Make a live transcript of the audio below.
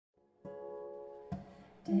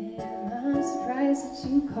Damn, I'm surprised that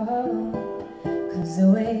you called, 'cause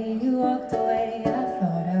the way you walked away, I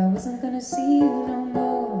thought I wasn't gonna see you no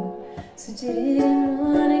more. So you didn't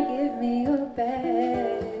wanna give me your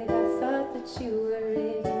bag. I thought that you were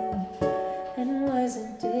rigging me and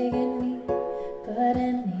wasn't digging me. But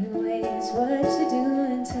anyways, what you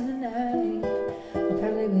doing tonight? I'll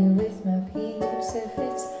probably be with my peeps. If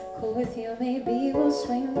it's cool with you, maybe we'll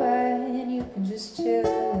swing by and you can just chill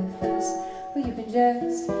with us. Or you can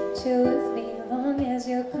just chill with me, as long as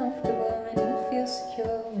you're comfortable and you feel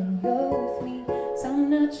secure when you're with me. 'Cause I'm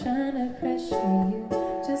not trying to pressure you,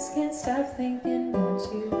 just can't stop thinking about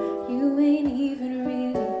you. You ain't even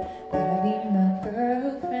really gotta be my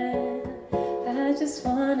girlfriend. I just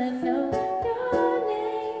wanna know your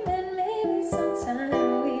name, and maybe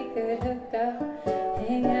sometime we could hook up,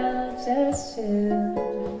 hang out, just chill.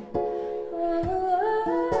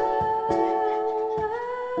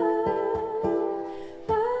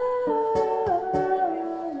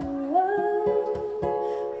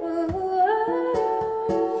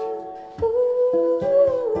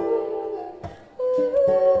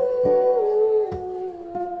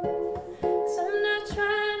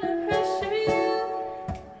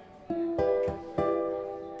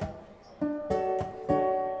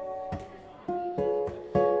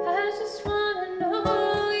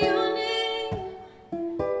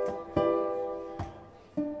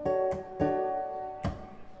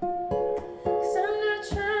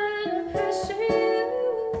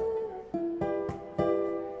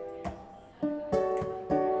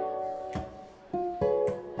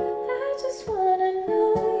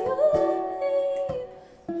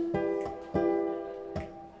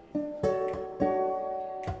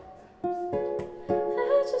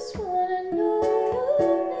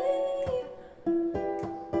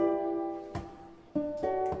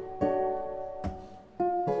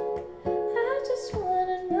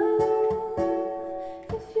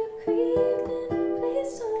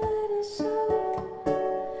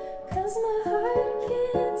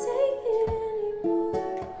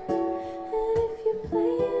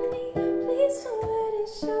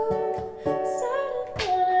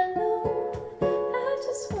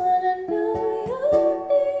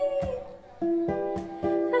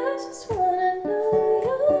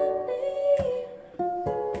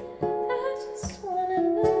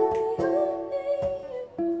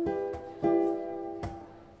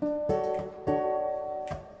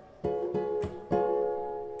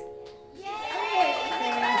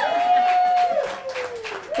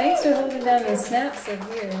 Thanks for holding down the snaps up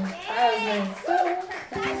here. I was like,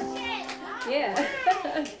 yeah.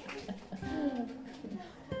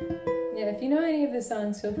 Yeah, if you know any of the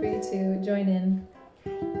songs, feel free to join in.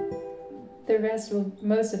 The rest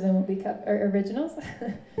most of them will be originals,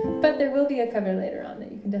 but there will be a cover later on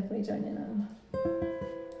that you can definitely join in on.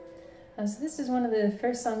 So this is one of the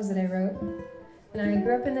first songs that I wrote. And I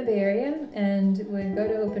grew up in the Bay Area and would go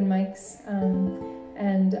to open mics.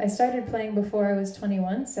 And I started playing before I was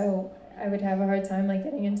 21, so I would have a hard time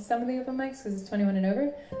getting into some of the open mics because it's 21 and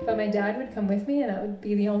over. But my dad would come with me, and that would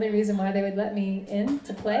be the only reason why they would let me in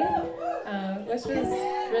to play, which was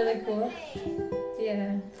really cool.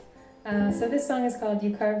 Yeah. So this song is called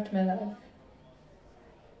 "You Carved My Love."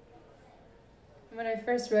 When I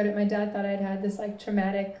first wrote it, my dad thought I'd had this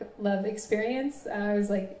traumatic love experience. I was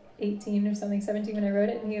 18 or something, 17 when I wrote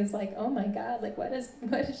it, and he was like, "Oh my God, what has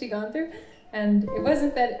she gone through?" And it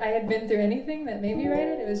wasn't that I had been through anything that made me write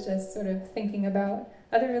it. It was just sort of thinking about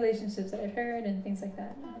other relationships that I'd heard and things like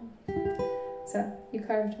that. So, you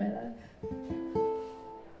carved my love.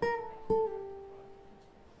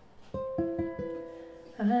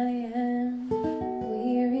 I am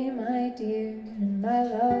weary, my dear, and my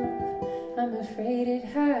love, I'm afraid it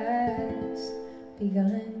has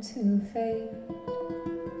begun to fade.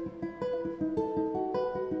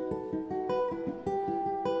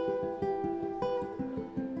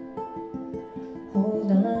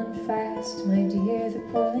 Hold on fast, my dear, the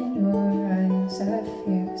pull in your eyes are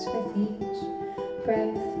fierce. With each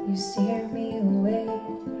breath you steer me away,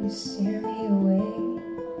 you steer me away.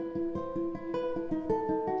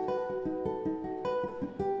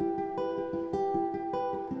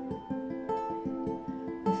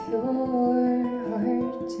 With your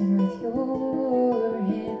heart and with your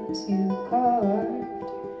hands you carved.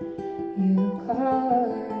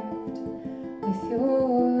 With your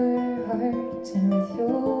heart and with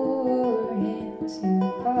your hands you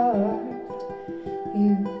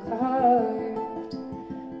carved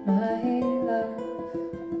my love.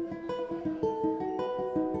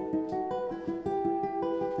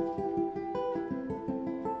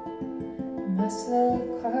 It must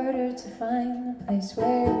look harder to find the place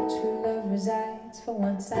where true love resides. For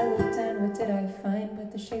once I looked and what did I find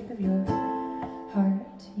but the shape of your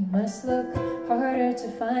heart? You must look harder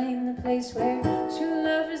to find the place where true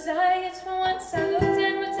love resides. For once I looked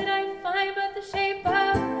and what did I find but the shape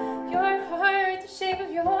of your heart, the shape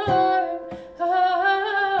of your heart.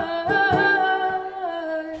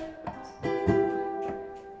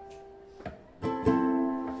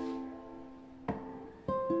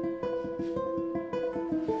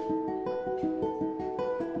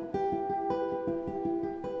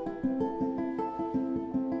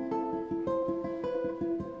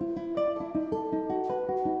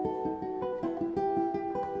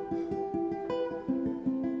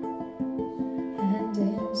 And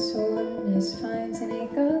in soreness finds an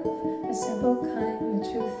ache of a simple kind, the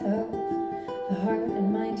truth of the heart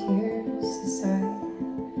and mind hears a sigh.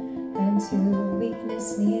 And to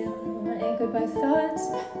weakness kneel, anchored by thoughts,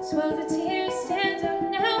 swell the tears, stand up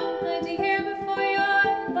now, my dear, before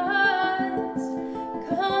you're lost.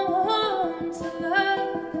 Come home to love,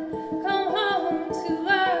 come home to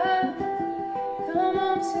love, come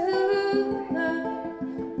home to love,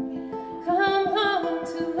 come home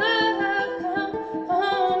to love, come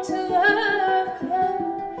home to love, come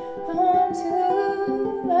home to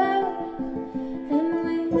love. And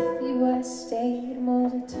with you I stayed,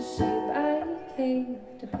 molded to shape, I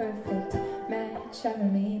caved a perfect match, I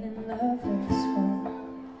remain in lover's form.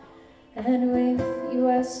 And with you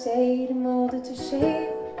I stayed, molded to shape,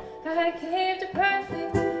 I caved a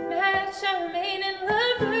perfect match, I remain in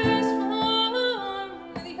lover's form.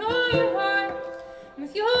 With your heart,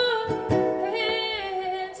 with your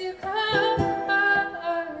hands, you carved,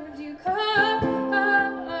 you carved,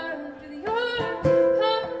 with your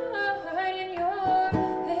heart in your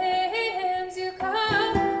hands, you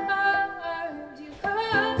carved, you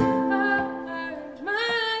carved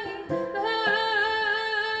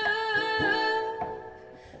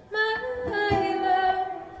my love, my love,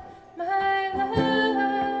 my love,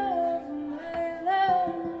 my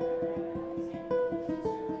love.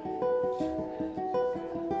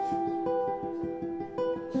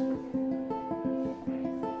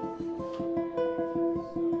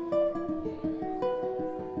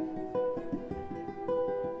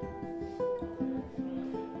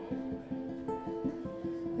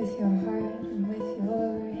 With your heart and with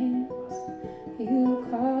your hands, you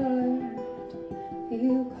carved,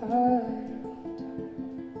 you carved.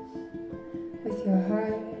 With your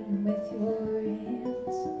heart and with your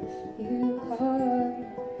hands,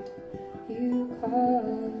 you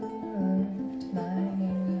carved my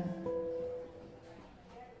love.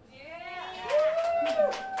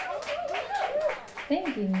 Thank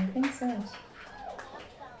you, thanks so much.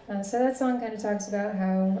 So that song kind of talks about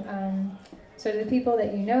how sort of the people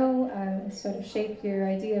that you know sort of shape your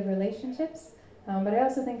idea of relationships, but I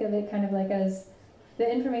also think of it kind of like as the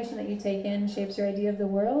information that you take in shapes your idea of the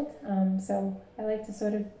world. So I like to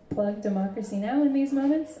sort of plug Democracy Now! In these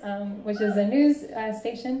moments, which is a news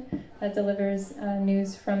station that delivers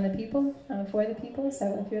news from the people, for the people.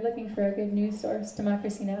 So if you're looking for a good news source,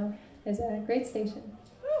 Democracy Now! Is a great station.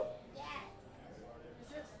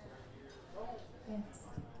 Yes.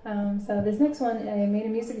 So this next one, I made a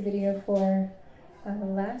music video for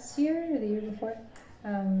last year or the year before,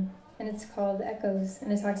 and it's called Echoes,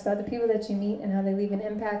 and it talks about the people that you meet and how they leave an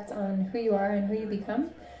impact on who you are and who you become.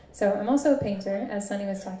 So I'm also a painter, as Sunny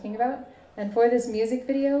was talking about, and for this music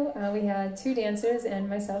video, we had 2 dancers and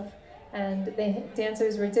myself, and the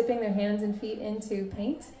dancers were dipping their hands and feet into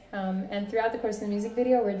paint, and throughout the course of the music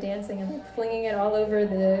video, we're dancing and like flinging it all over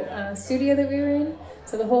the studio that we were in,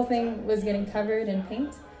 so the whole thing was getting covered in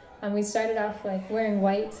paint. We started off like wearing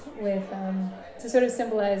white with to sort of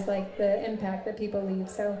symbolize like the impact that people leave.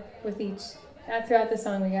 So with each, throughout the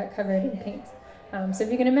song, we got covered in paint. So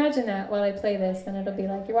if you can imagine that while I play this, then it'll be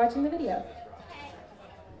like you're watching the video.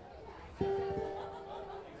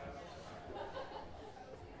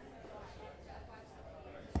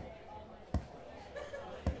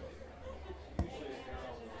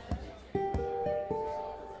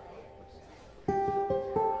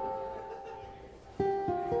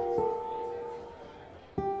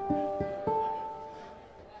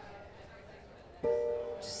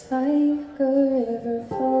 Just like a river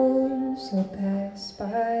flows, you'll pass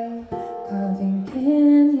by, carving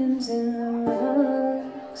canyons in the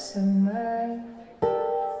rocks of my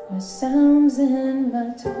sounds and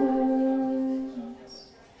my tones,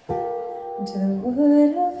 into the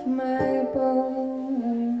wood of my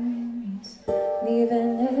bones,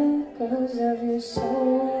 leaving echoes of your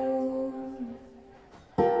soul,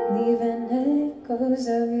 leaving echoes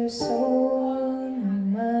of your soul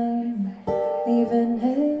and mine, leaving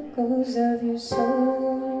echoes of your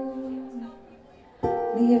soul,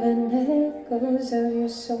 leaving leaving echoes of your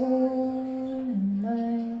soul in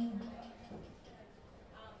mine.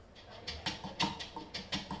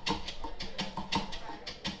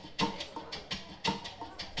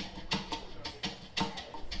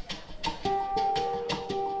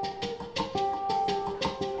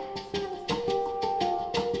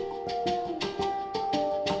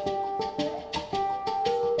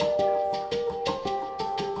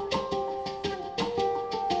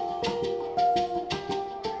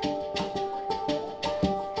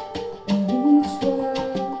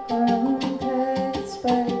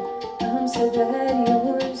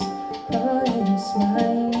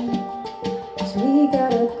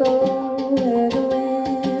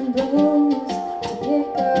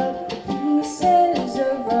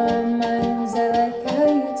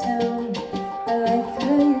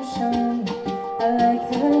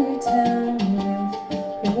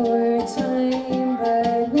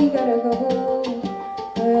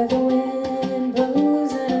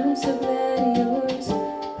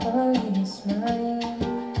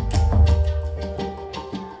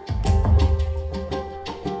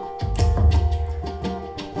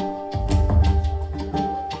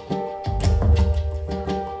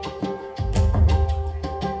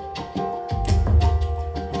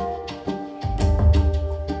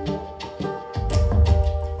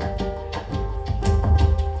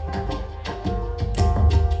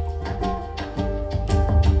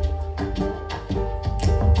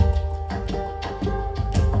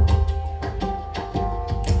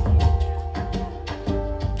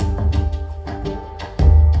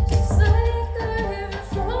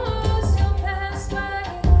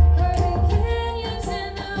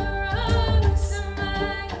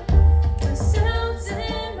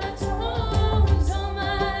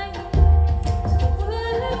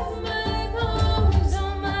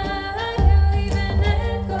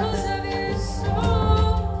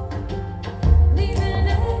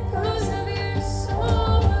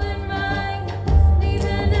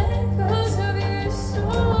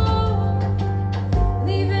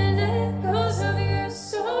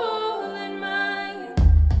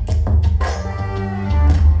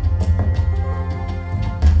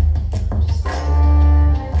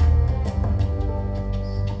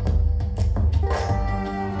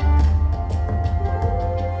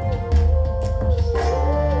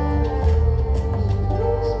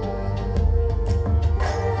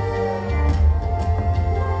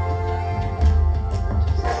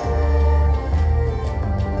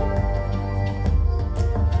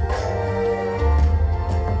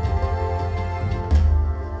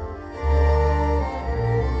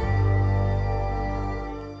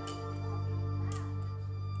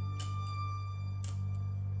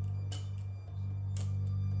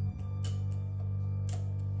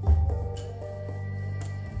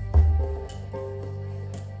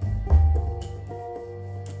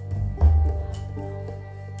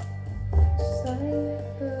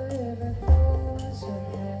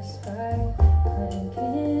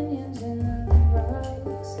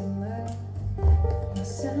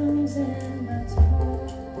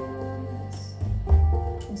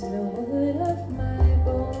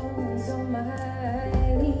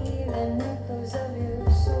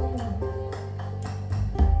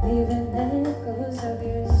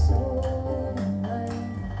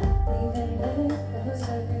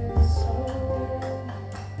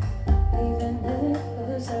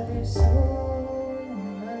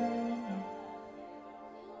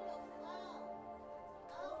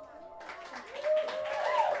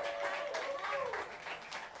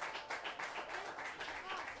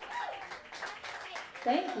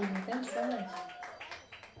 Thank you. Thanks so much.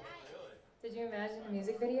 Did you imagine a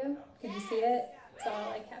music video? Could you see it? It's all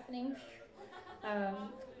like happening.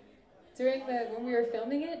 When we were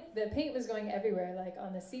filming it, the paint was going everywhere, like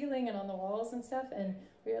on the ceiling and on the walls and stuff. And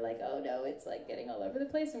we were like, oh no, it's like getting all over the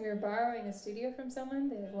place. And we were borrowing a studio from someone.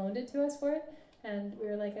 They loaned it to us for it. And we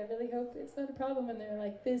were like, I really hope it's not a problem. And they were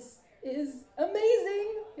like, this is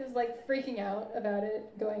amazing. He was like freaking out about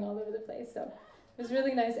it going all over the place. So it was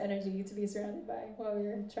really nice energy to be surrounded by while we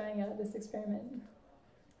were trying out this experiment.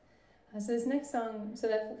 So this next song, so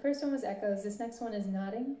that first one was Echoes, this next one is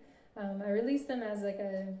Nodding. I released them as like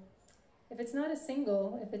if it's not a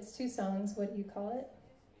single, if it's 2 songs, what do you call it?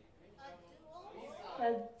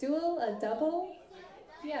 A dual, a double?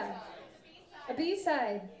 Yeah. A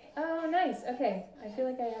B-side. Oh, nice. Okay. I feel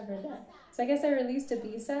like I have heard that. So I guess I released a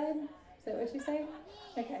B-side. Is that what you say?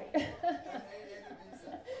 Okay.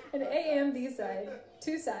 An A and B-side.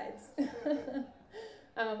 2 sides.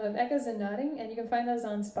 Of Echoes and Nodding. And you can find those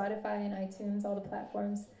on Spotify and iTunes, all the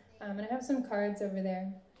platforms. And I have some cards over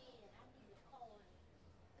there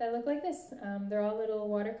that look like this. They're all little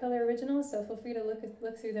watercolor originals, so feel free to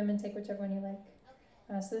look through them and take whichever one you like.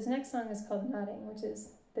 So this next song is called Nodding, which is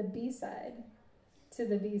the B-side to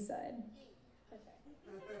the B-side.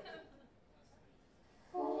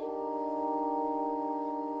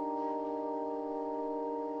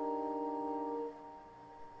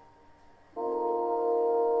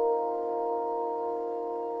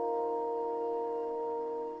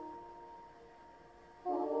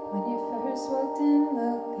 When you first walked in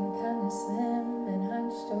looking kinda slim and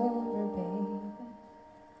hunched over, babe,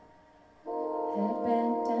 head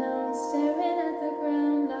bent down, staring at the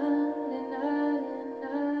ground, nodding, nodding,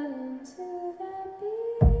 nodding to that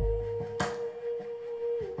beat.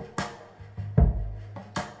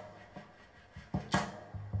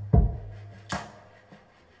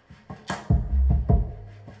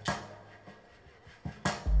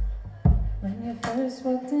 When you first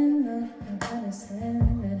walked in looking kinda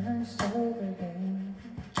slim and hunched over, babe,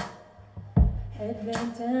 head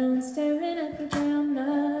bent down, staring at the ground,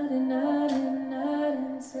 nodding, nodding,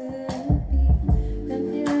 nodding to the beat. Then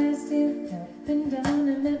your eyes dipped up and down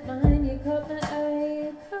and met mine. You caught my eye,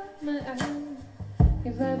 you caught my eye.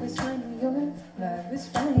 Your vibe was fine, your vibe was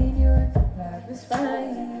fine, your vibe was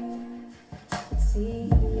fine. But see,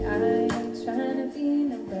 I ain't trying to be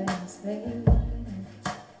nobody's slave.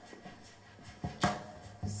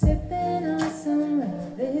 Sipping on some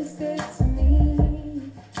love is good to me,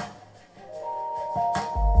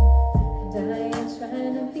 and I ain't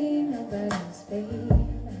trying to be nobody's babe.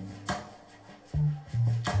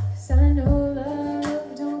 'Cause I know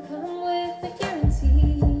love don't come with a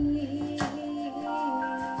guarantee,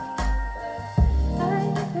 but I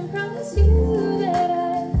can promise you that I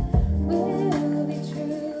will be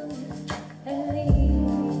true, at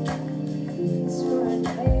least for a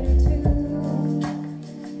night or two.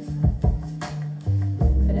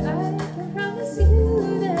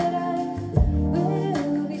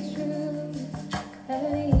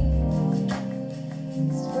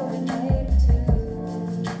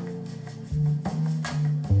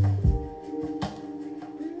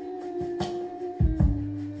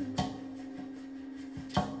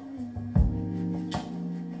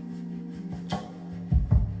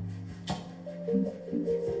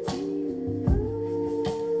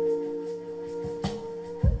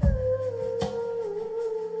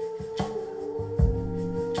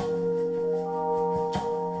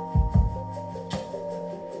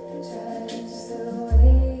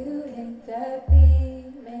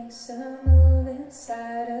 A move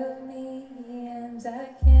inside of me, and I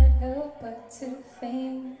can't help but to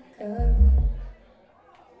think of you.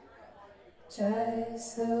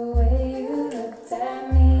 Just the way you looked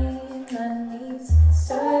at me, my knees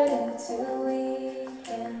started to weak,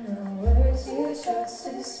 and the words you chose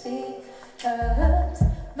to speak hurt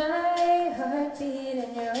my heartbeat,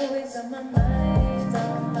 and you're always on my mind,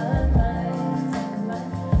 on my mind, on my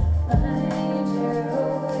mind. You're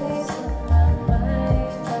always on my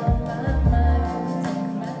mind, on my mind, on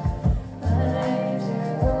my mind.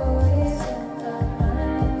 You're always on my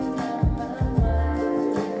mind, on my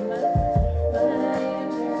mind, on my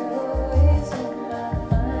mind. You're always on my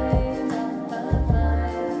mind, on my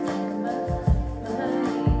mind, on my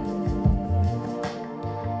mind.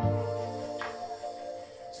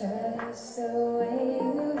 Just the way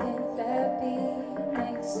you hit that beat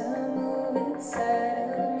makes a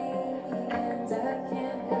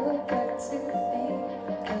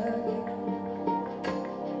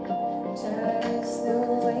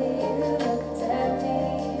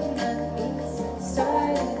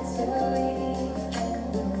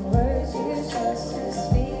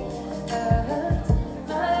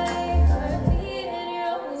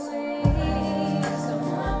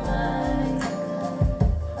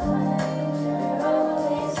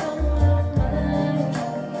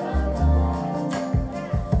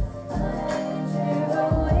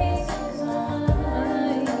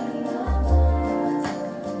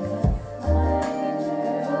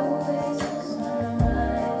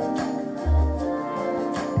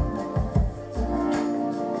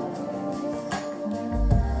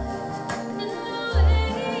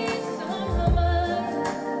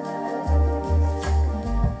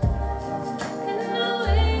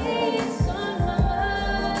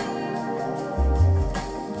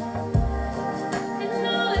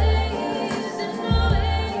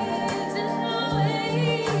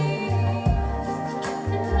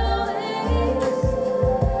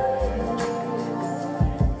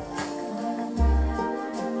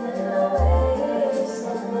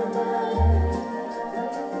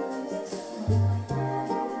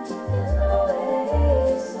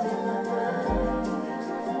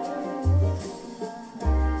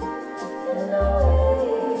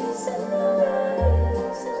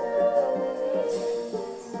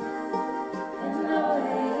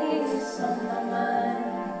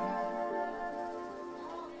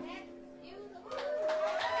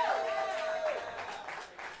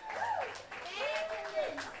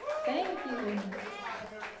Thank you.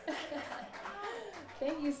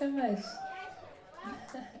 Thank you so much.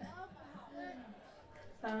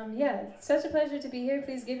 Yeah, such a pleasure to be here.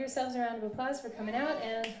 Please give yourselves a round of applause for coming out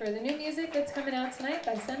and for the new music that's coming out tonight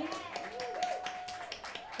by Sunny.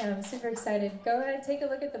 Yeah, I'm super excited. Go ahead, take a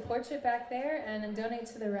look at the portrait back there and donate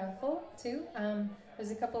to the raffle too.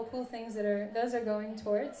 There's a couple of cool things those are going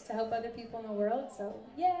towards to help other people in the world, so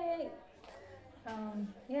yay!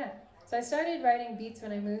 Yeah, so I started writing beats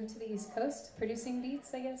when I moved to the East Coast, producing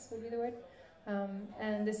beats, I guess would be the word.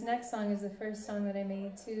 And this next song is the first song that I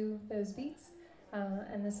made to those beats.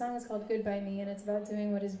 And the song is called Goodbye Me, and it's about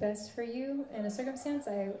doing what is best for you in a circumstance.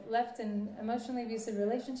 I left an emotionally abusive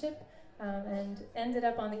relationship and ended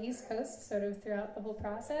up on the East Coast sort of throughout the whole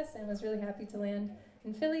process, and was really happy to land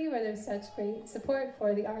in Philly where there's such great support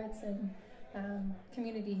for the arts and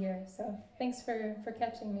community here. So thanks for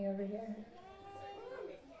catching me over here.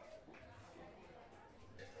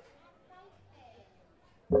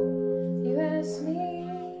 You asked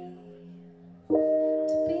me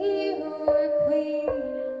to be your queen,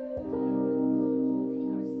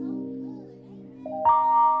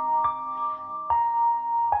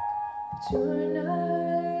 but you're not a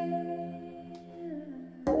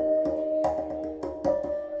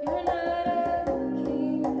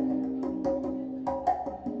king.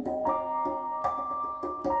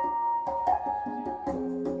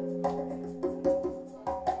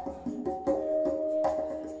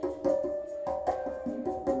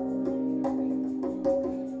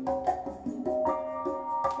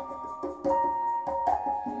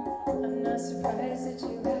 I'm not surprised that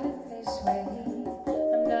you act this way.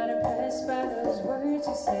 I'm not impressed by those words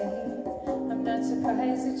you say. I'm not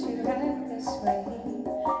surprised that you act this way.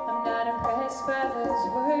 I'm not impressed by those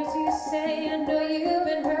words you say. I know you've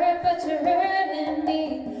been hurt, but you're hurting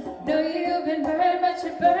me. Know you've been burned, but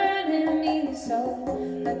you're burning me. So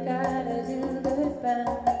I gotta do good by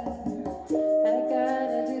me. I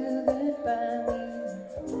gotta do good by me.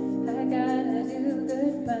 I gotta do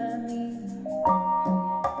good by me.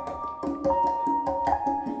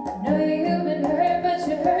 Know you've been hurt, but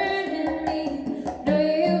you're hurting me. Know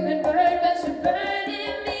you've been burned, but you're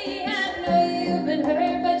burning me. I know you've been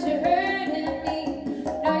hurt, but you're hurting me.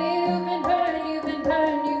 Know you've been burned, you've been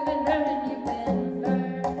burned, you've been burned, you've been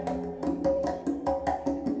burned.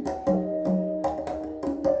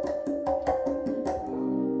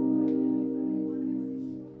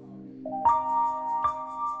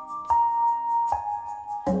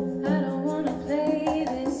 I don't wanna play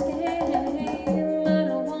this game. I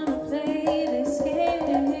don't wanna play this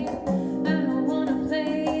game. I don't wanna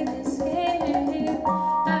play this game.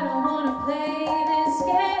 I don't wanna play this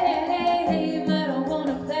game. I don't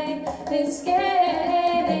wanna play this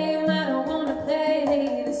game. I don't wanna play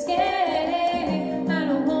this game. I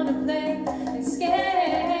don't wanna play this game.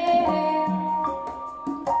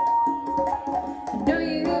 I know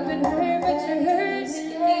you've been hurt, but you're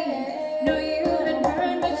hurting me. Know you've been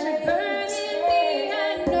burned, but you're burning me. I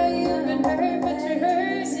know you've been hurt, but you're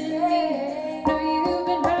hurting me. Know you've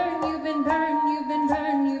been burned, you've been burned, you've been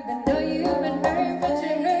burned, you've been. Know you've been hurt, but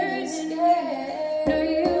you're hurting me. Know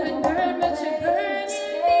you've been burned, but you're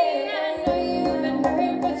burning me. I know you've been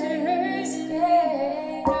hurt, but you're hurting me.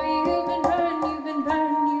 Know you've been burned, you've been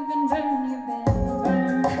burned, you've been burned, you've been burned.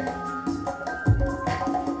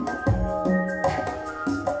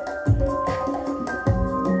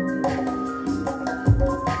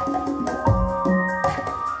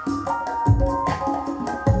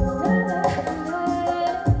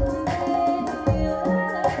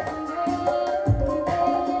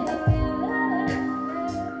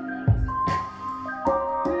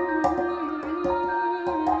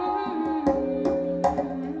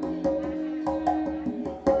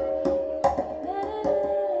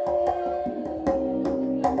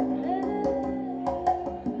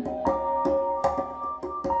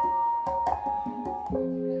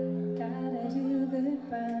 Gotta do good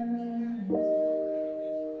by me.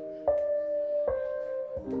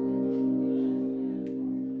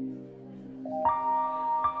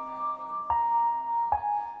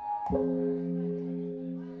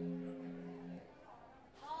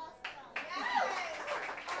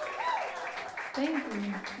 Thank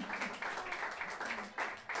you.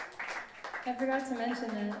 I forgot to mention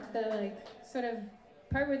that the sort of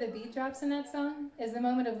part where the beat drops in that song is the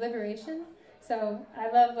moment of liberation. So I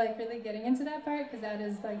love really getting into that part because that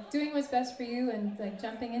is doing what's best for you and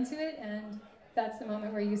jumping into it, and that's the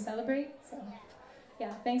moment where you celebrate. So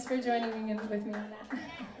yeah, thanks for joining in with me on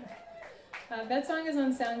that. That song is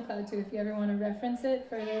on SoundCloud too if you ever want to reference it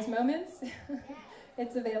for those moments.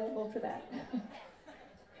 It's available for that.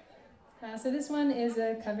 So this one is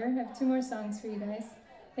a cover. I have two more songs for you guys.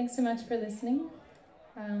 Thanks so much for listening.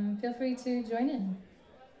 Feel free to join in.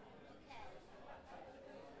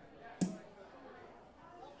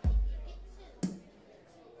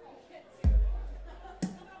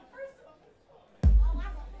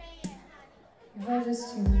 You're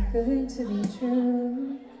just too good to be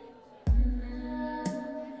true. I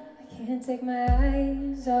can't take my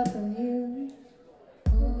eyes off of you.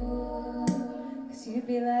 'Cause you'd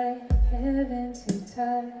be like heaven to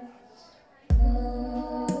touch.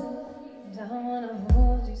 And I wanna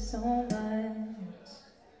hold you so much.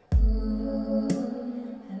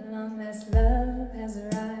 At long last love has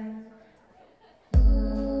arrived.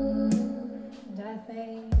 And I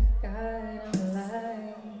thank God I'm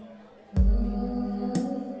alive.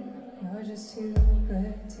 You're just too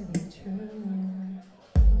good to be true.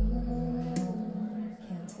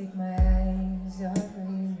 Can't take my eyes off of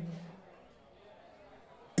you.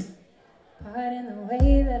 Pardon the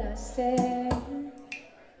way that I stare.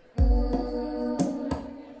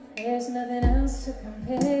 There's nothing else to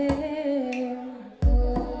compare.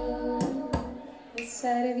 This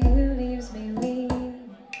side of you leaves me weak.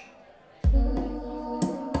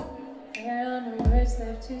 There are no words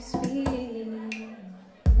left to speak.